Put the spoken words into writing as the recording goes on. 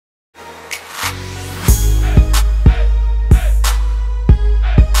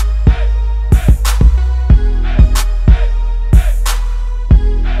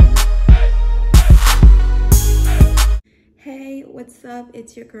up?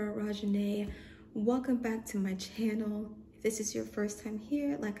 It's your girl Rajanae. Welcome back to my channel. If this is your first time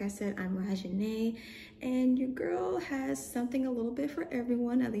here, like I said, I'm Rajanae, and your girl has something a little bit for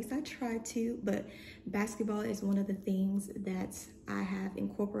everyone. At least I try to, but basketball is one of the things that I have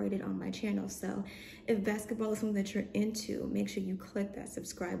incorporated on my channel. So if basketball is something that you're into, make sure you click that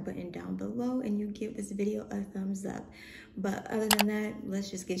subscribe button down below and you give this video a thumbs up. But other than that, let's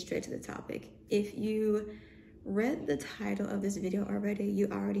just get straight to the topic. If you read the title of this video already, you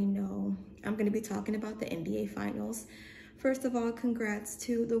already know I'm going to be talking about the NBA Finals. First of all, congrats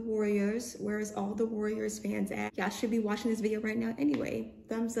to the Warriors. Where's all the Warriors fans at? Y'all should be watching this video right now anyway.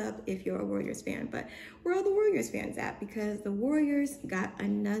 Thumbs up if you're a Warriors fan. But where are all the Warriors fans at? Because the Warriors got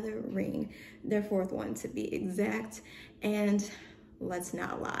another ring, their fourth one to be exact. And let's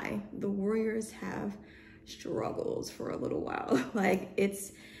not lie, the Warriors have struggles for a little while. Like,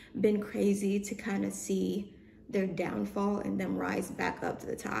 it's been crazy to kind of see their downfall and them rise back up to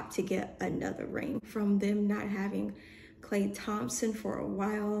the top to get another ring. From them not having Klay Thompson for a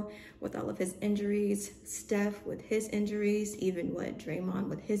while with all of his injuries, Steph with his injuries, even what Draymond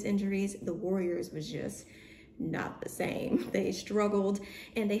with his injuries, the Warriors was just not the same. They struggled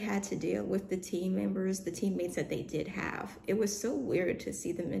and they had to deal with the team members, the teammates that they did have. It was so weird to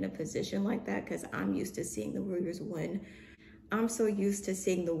see them in a position like that because I'm used to seeing the Warriors win. I'm so used to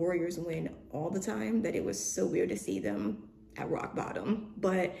seeing the Warriors win all the time that it was so weird to see them at rock bottom.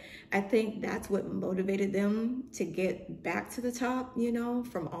 But I think that's what motivated them to get back to the top, you know,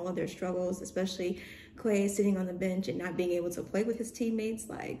 from all of their struggles, especially Klay sitting on the bench and not being able to play with his teammates.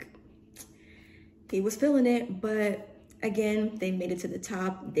 Like, he was feeling it, but again, they made it to the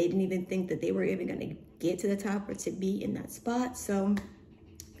top. They didn't even think that they were even going to get to the top or to be in that spot. So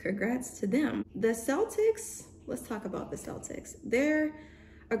congrats to them. The Celtics, let's talk about the Celtics. They're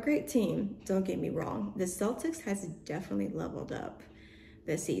a great team, don't get me wrong. The Celtics has definitely leveled up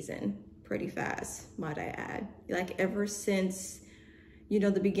this season pretty fast, might I add. Like, ever since, you know,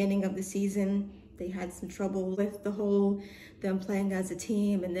 the beginning of the season, they had some trouble with the whole them playing as a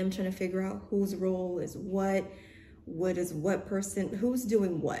team and them trying to figure out whose role is what is what person, who's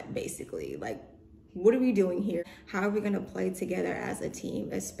doing what, basically. Like, what are we doing here? How are we going to play together as a team,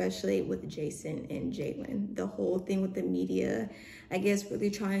 especially with Jayson and Jaylen? The whole thing with the media, I guess, really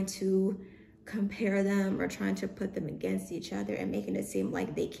trying to compare them or trying to put them against each other and making it seem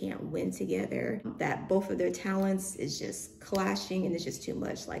like they can't win together, that both of their talents is just clashing and it's just too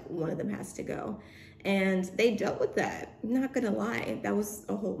much, like one of them has to go. And they dealt with that. I'm not gonna lie, that was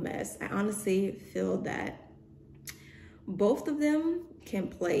a whole mess. I honestly feel that both of them can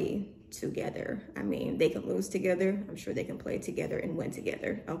play together. I mean, they can lose together. I'm sure they can play together and win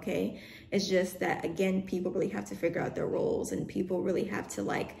together, okay? It's just that, again, people really have to figure out their roles and people really have to,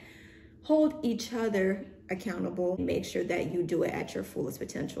 like, hold each other accountable and make sure that you do it at your fullest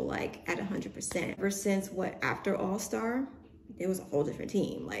potential, like at 100%. Ever since after All-Star, it was a whole different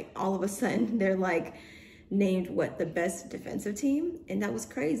team. Like, all of a sudden, they're like named the best defensive team, and that was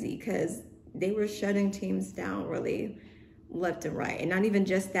crazy because they were shutting teams down really left and right. And not even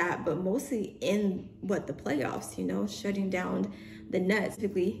just that, but mostly in the playoffs, you know, shutting down the Nets,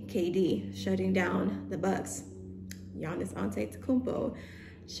 specifically KD, shutting down the Bucks, Giannis Antetokounmpo,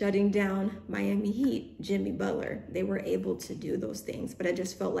 shutting down Miami Heat, Jimmy Butler. They were able to do those things. But I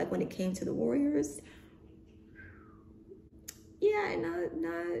just felt like when it came to the Warriors, yeah,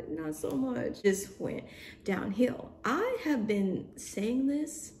 not so much. Just went downhill. I have been saying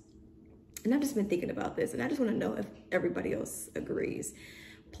this, and I've just been thinking about this, and I just want to know if everybody else agrees.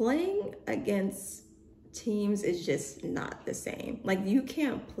 Playing against teams is just not the same. Like, you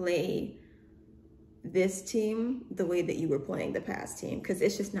can't play this team the way that you were playing the past team because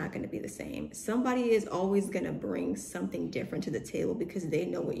it's just not going to be the same. Somebody is always going to bring something different to the table because they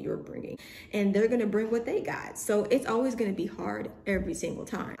know what you're bringing, and they're going to bring what they got. So it's always going to be hard every single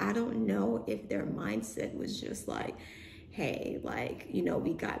time. I don't know if their mindset was just like, hey, like, you know,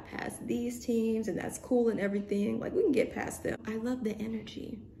 we got past these teams and that's cool and everything. Like, we can get past them. I love the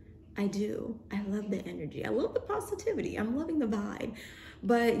energy. I do. I love the energy. I love the positivity. I'm loving the vibe.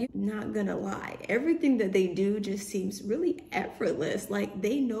 But you're not gonna lie, everything that they do just seems really effortless. Like,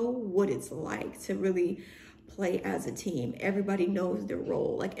 they know what it's like to really play as a team. Everybody knows their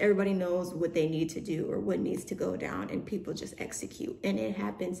role. Like, everybody knows what they need to do or what needs to go down, and people just execute, and it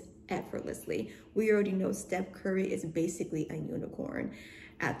happens effortlessly. We already know Steph Curry is basically a unicorn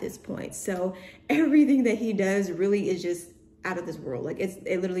at this point. So everything that he does really is just out of this world. Like,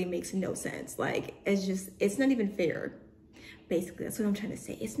 it literally makes no sense. Like, it's not even fair. Basically, that's what I'm trying to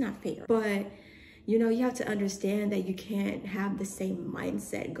say. It's not fair. But you know, you have to understand that you can't have the same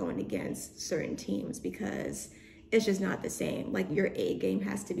mindset going against certain teams because it's just not the same. Like your A game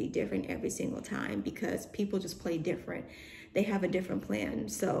has to be different every single time because people just play different. They have a different plan.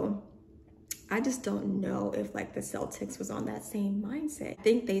 So I just don't know if like the Celtics was on that same mindset. I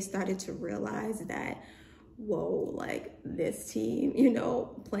think they started to realize that, whoa, like this team, you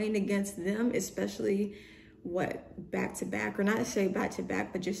know, playing against them, especially back to back, or not to say back to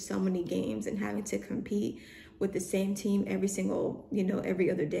back, but just so many games and having to compete with the same team every single, you know,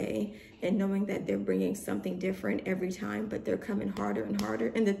 every other day, and knowing that they're bringing something different every time, but they're coming harder and harder.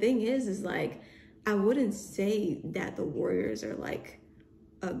 And the thing is like, I wouldn't say that the Warriors are like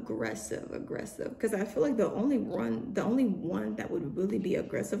aggressive, because I feel like the only one that would really be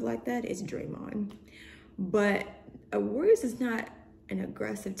aggressive like that is Draymond. But a Warriors is not an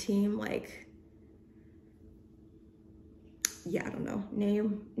aggressive team. Like, yeah, I don't know.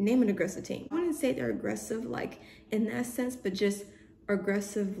 Name an aggressive team. I wouldn't say they're aggressive like in that sense, but just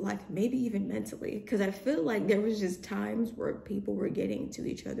aggressive like maybe even mentally. Because I feel like there was just times where people were getting to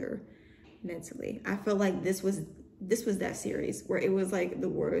each other mentally. I feel like this was that series where it was like the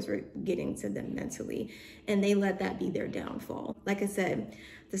Warriors were getting to them mentally, and they let that be their downfall. Like I said,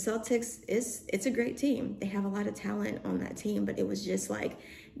 the Celtics it's a great team. They have a lot of talent on that team, but it was just like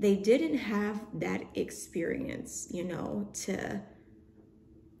they didn't have that experience, you know, to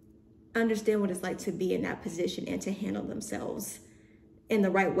understand what it's like to be in that position and to handle themselves in the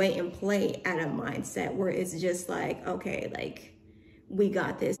right way and play at a mindset where it's just like, okay, like we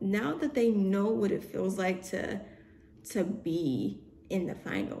got this. Now that they know what it feels like to be in the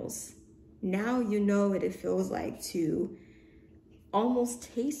finals, now you know what it feels like to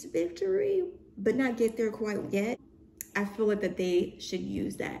almost taste victory, but not get there quite yet. I feel like that they should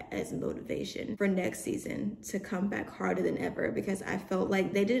use that as motivation for next season to come back harder than ever, because I felt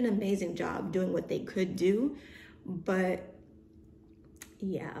like they did an amazing job doing what they could do. But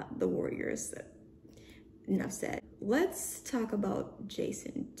yeah, the Warriors, enough said. Let's talk about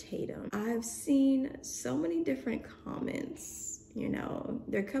Jayson Tatum. I've seen so many different comments, you know,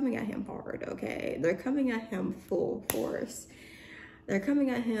 they're coming at him hard, okay? They're coming at him full force. They're coming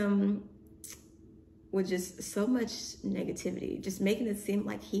at him with just so much negativity, just making it seem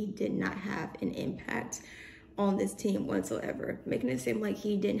like he did not have an impact on this team whatsoever, making it seem like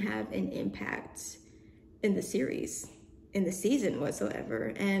he didn't have an impact in the series, in the season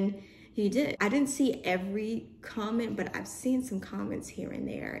whatsoever. And he did. I didn't see every comment, but I've seen some comments here and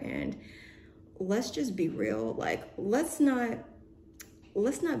there. And let's just be real. Like, let's not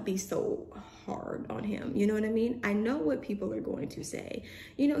be so hard on him. You know what I mean? I know what people are going to say.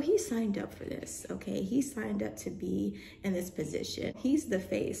 You know, he signed up for this, okay? He signed up to be in this position. He's the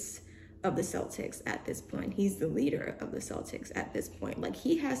face of the Celtics at this point. He's the leader of the Celtics at this point. Like,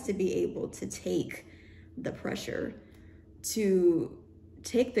 he has to be able to take the pressure, to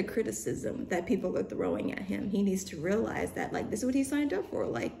take the criticism that people are throwing at him. He needs to realize that, like, this is what he signed up for.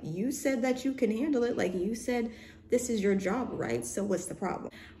 Like, you said that you can handle it. Like, you said this is your job, right? So what's the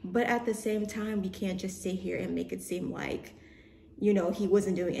problem? But at the same time, we can't just sit here and make it seem like, you know, he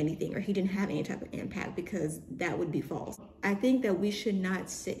wasn't doing anything or he didn't have any type of impact, because that would be false. I think that we should not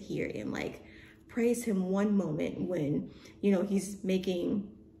sit here and like praise him one moment when, you know, he's making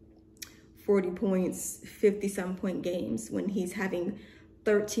 40 points, 50-some point games, when he's having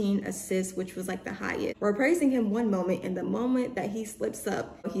 13 assists, which was like the highest. We're praising him one moment, and the moment that he slips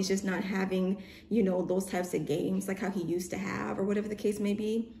up, he's just not having, you know, those types of games like how he used to have, or whatever the case may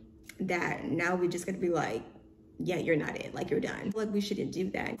be, that now we're just gonna be like, yeah, you're not it, like you're done. Like, we shouldn't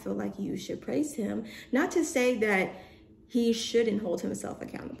do that. I feel like you should praise him, not to say that he shouldn't hold himself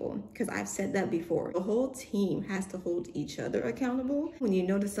accountable, because I've said that before. The whole team has to hold each other accountable. When you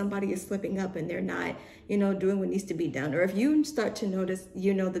notice somebody is slipping up and they're not, you know, doing what needs to be done, or if you start to notice,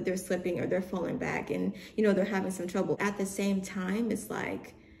 you know, that they're slipping or they're falling back and, you know, they're having some trouble, at the same time, it's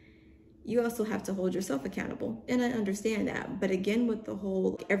like, you also have to hold yourself accountable. And I understand that. But again, with the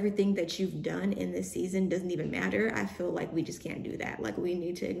whole, everything that you've done in this season doesn't even matter, I feel like we just can't do that. Like, we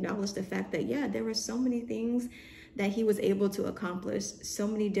need to acknowledge the fact that, yeah, there were so many things that he was able to accomplish, so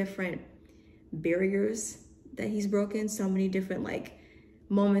many different barriers that he's broken, so many different like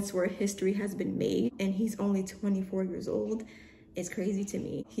moments where history has been made, and he's only 24 years old. It's crazy to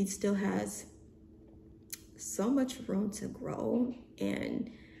me. He still has so much room to grow and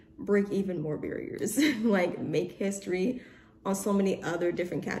break even more barriers, like make history on so many other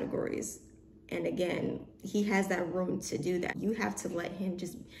different categories. And again, he has that room to do that. You have to let him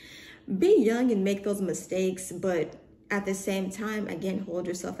just be young and make those mistakes, but at the same time, again, hold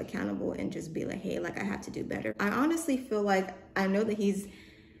yourself accountable and just be like, hey, like, I have to do better. I honestly feel like, I know that he's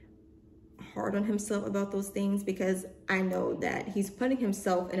hard on himself about those things, because I know that he's putting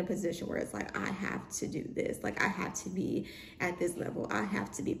himself in a position where it's like, I have to do this. Like, I have to be at this level. I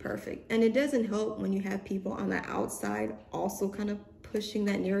have to be perfect. And it doesn't help when you have people on the outside also kind of pushing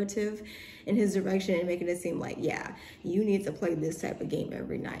that narrative in his direction and making it seem like, yeah, you need to play this type of game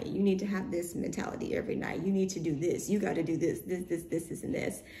every night. You need to have this mentality every night. You need to do this. You got to do this, and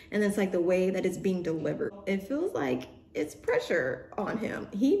this. And it's like the way that it's being delivered, it feels like it's pressure on him.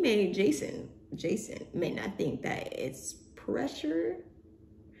 He made Jayson may not think that it's pressure,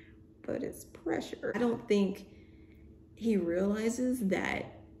 but it's pressure. I don't think he realizes that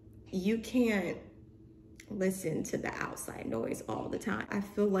you can't listen to the outside noise all the time. I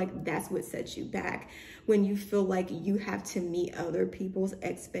feel like that's what sets you back, when you feel like you have to meet other people's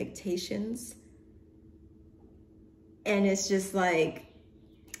expectations. And it's just like,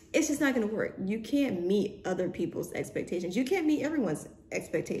 it's just not going to work. You can't meet other people's expectations. You can't meet everyone's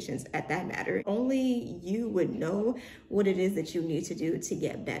expectations at that matter. Only you would know what it is that you need to do to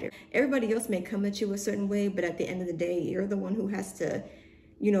get better. Everybody else may come at you a certain way, but at the end of the day, you're the one who has to,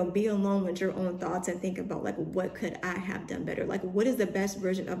 you know, be alone with your own thoughts and think about, like, what could I have done better? Like, what is the best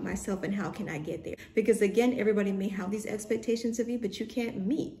version of myself and how can I get there? Because again, everybody may have these expectations of you, but you can't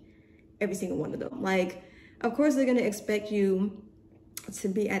meet every single one of them. Like, of course, they're going to expect you to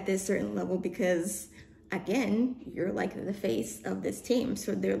be at this certain level because, again, you're like the face of this team.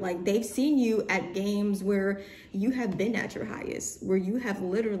 So they're like, they've seen you at games where you have been at your highest, where you have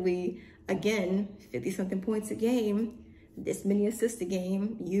literally, again, 50 something points a game, this many assists a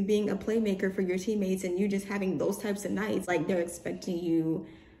game, you being a playmaker for your teammates, and you just having those types of nights. Like, they're expecting you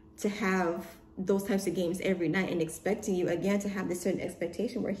to have those types of games every night, and expecting you again to have this certain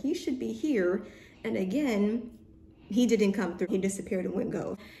expectation where he should be here. And again, he didn't come through. He disappeared and went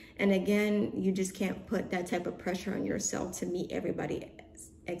go. And again, you just can't put that type of pressure on yourself to meet everybody's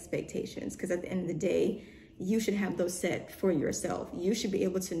expectations, because at the end of the day, you should have those set for yourself. You should be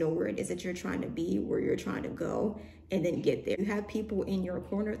able to know where it is that you're trying to be, where you're trying to go, and then get there. You have people in your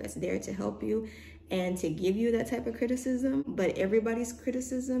corner that's there to help you and to give you that type of criticism, but everybody's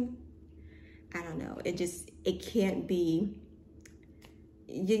criticism, I don't know, it can't be,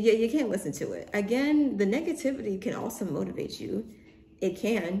 you can't listen to it. Again, the negativity can also motivate you. It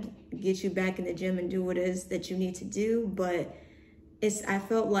can get you back in the gym and do what it is that you need to do, but I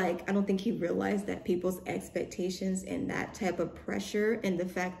felt like, I don't think he realized that people's expectations and that type of pressure, and the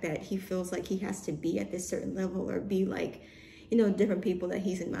fact that he feels like he has to be at this certain level or be like, you know, different people that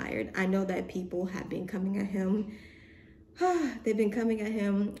he's admired. I know that people have been coming at him. They've been coming at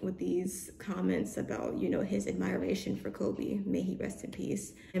him with these comments about, you know, his admiration for Kobe, may he rest in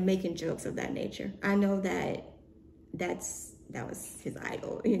peace, and making jokes of that nature. I know that that was his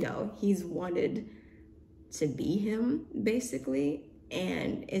idol. You know, he's wanted to be him, basically.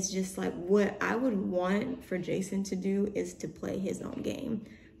 And it's just like, what I would want for Jayson to do is to play his own game,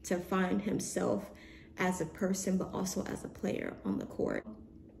 to find himself as a person, but also as a player on the court.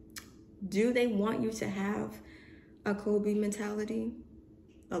 Do they want you to have a Kobe mentality,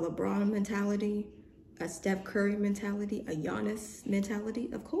 a LeBron mentality, a Steph Curry mentality, a Giannis mentality?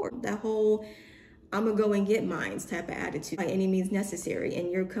 Of course. That whole, I'm gonna go and get mines type of attitude by any means necessary,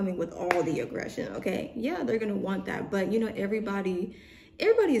 and you're coming with all the aggression, okay? Yeah, they're gonna want that, but you know, everybody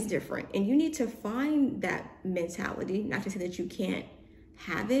is different, and you need to find that mentality. Not to say that you can't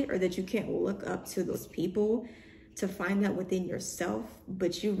have it or that you can't look up to those people, to find that within yourself,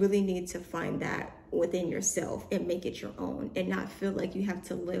 but you really need to find that within yourself and make it your own, and not feel like you have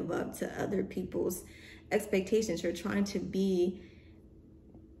to live up to other people's expectations. You're trying to be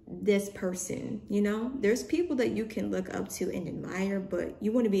this person, you know? There's people that you can look up to and admire, but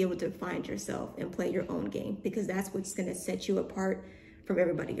you want to be able to find yourself and play your own game, because that's what's going to set you apart from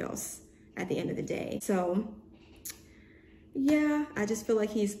everybody else at the end of the day. So yeah, I just feel like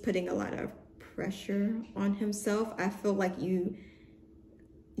he's putting a lot of pressure on himself. I feel like you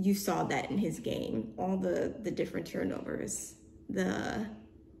saw that in his game, all the different turnovers, the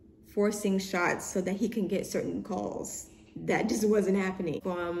forcing shots so that he can get certain calls. That just wasn't happening.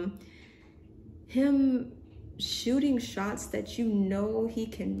 From him shooting shots that you know he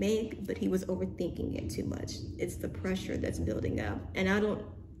can make, but he was overthinking it too much. It's the pressure that's building up. And I don't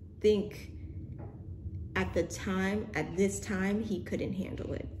think at this time, he couldn't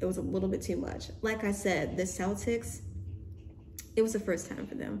handle it. It was a little bit too much. Like I said, the Celtics, it was the first time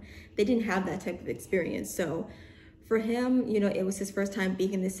for them. They didn't have that type of experience. So for him, you know, it was his first time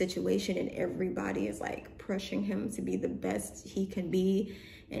being in this situation, and everybody is like pressuring him to be the best he can be.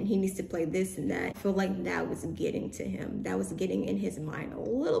 and he needs to play this and that. I feel like that was getting to him. That was getting in his mind a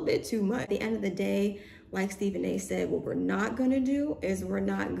little bit too much. At the end of the day, like Stephen A said, what we're not gonna do is we're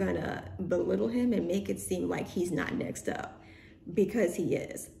not gonna belittle him and make it seem like he's not next up, because he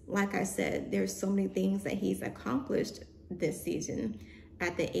is. Like I said, there's so many things that he's accomplished this season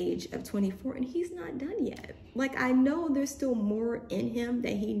at the age of 24, and he's not done yet. Like, I know there's still more in him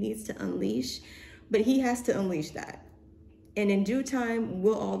that he needs to unleash, but he has to unleash that. And in due time,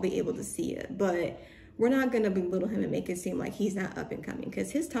 we'll all be able to see it. But we're not gonna belittle him and make it seem like he's not up and coming,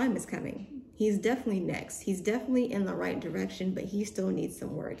 because his time is coming. He's definitely next. He's definitely in the right direction, but he still needs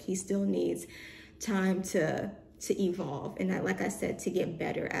some work. He still needs time to evolve. And like I said, to get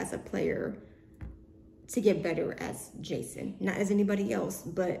better as a player, to get better as Jayson, not as anybody else,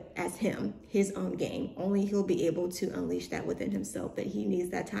 but as him, his own game. Only he'll be able to unleash that within himself, but he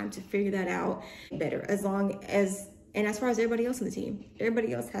needs that time to figure that out better. As far as everybody else on the team,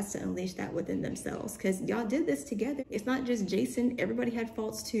 everybody else has to unleash that within themselves, because y'all did this together. It's not just Jayson. Everybody had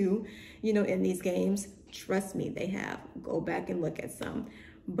faults too, you know, in these games. Trust me, they have. Go back and look at some.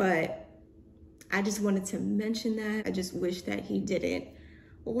 But I just wanted to mention that. I just wish that he didn't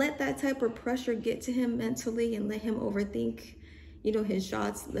let that type of pressure get to him mentally and let him overthink, you know, his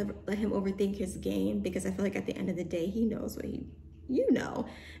shots, let him overthink his game, because I feel like at the end of the day, he knows what you know.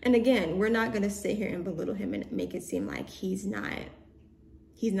 And again, we're not going to sit here and belittle him and make it seem like he's not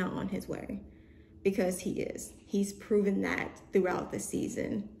on his way, because he is. He's proven that throughout the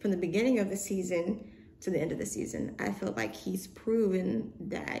season, from the beginning of the season to the end of the season. I feel like he's proven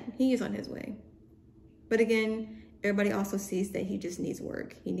that he is on his way. But again, everybody also sees that he just needs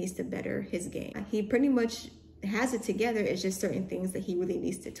work. He needs to better his game. He pretty much has it together. It's just certain things that he really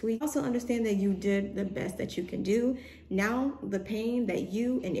needs to tweak. Also understand that you did the best that you can do. Now, the pain that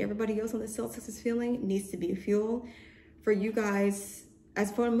you and everybody else on the Celtics is feeling needs to be fuel for you guys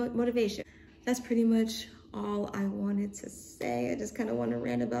as for motivation. That's pretty much all I wanted to say. I just kind of want to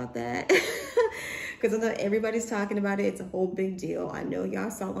rant about that because I know everybody's talking about it. It's a whole big deal. I know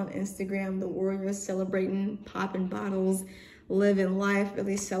y'all saw on Instagram the Warriors celebrating, popping bottles, living life,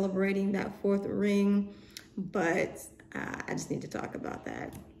 really celebrating that 4th ring. But I just need to talk about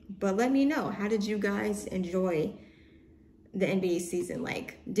that. But let me know, how did you guys enjoy the NBA season?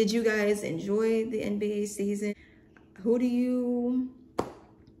 Like, did you guys enjoy the NBA season? Who do you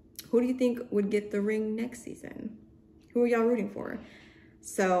think would get the ring next season? Who are y'all rooting for?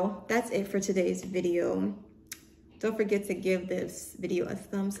 So that's it for today's video. Don't forget to give this video a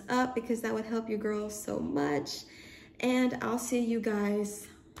thumbs up, because that would help your girls so much. And I'll see you guys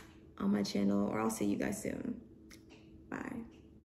on my channel, or I'll see you guys soon. Bye.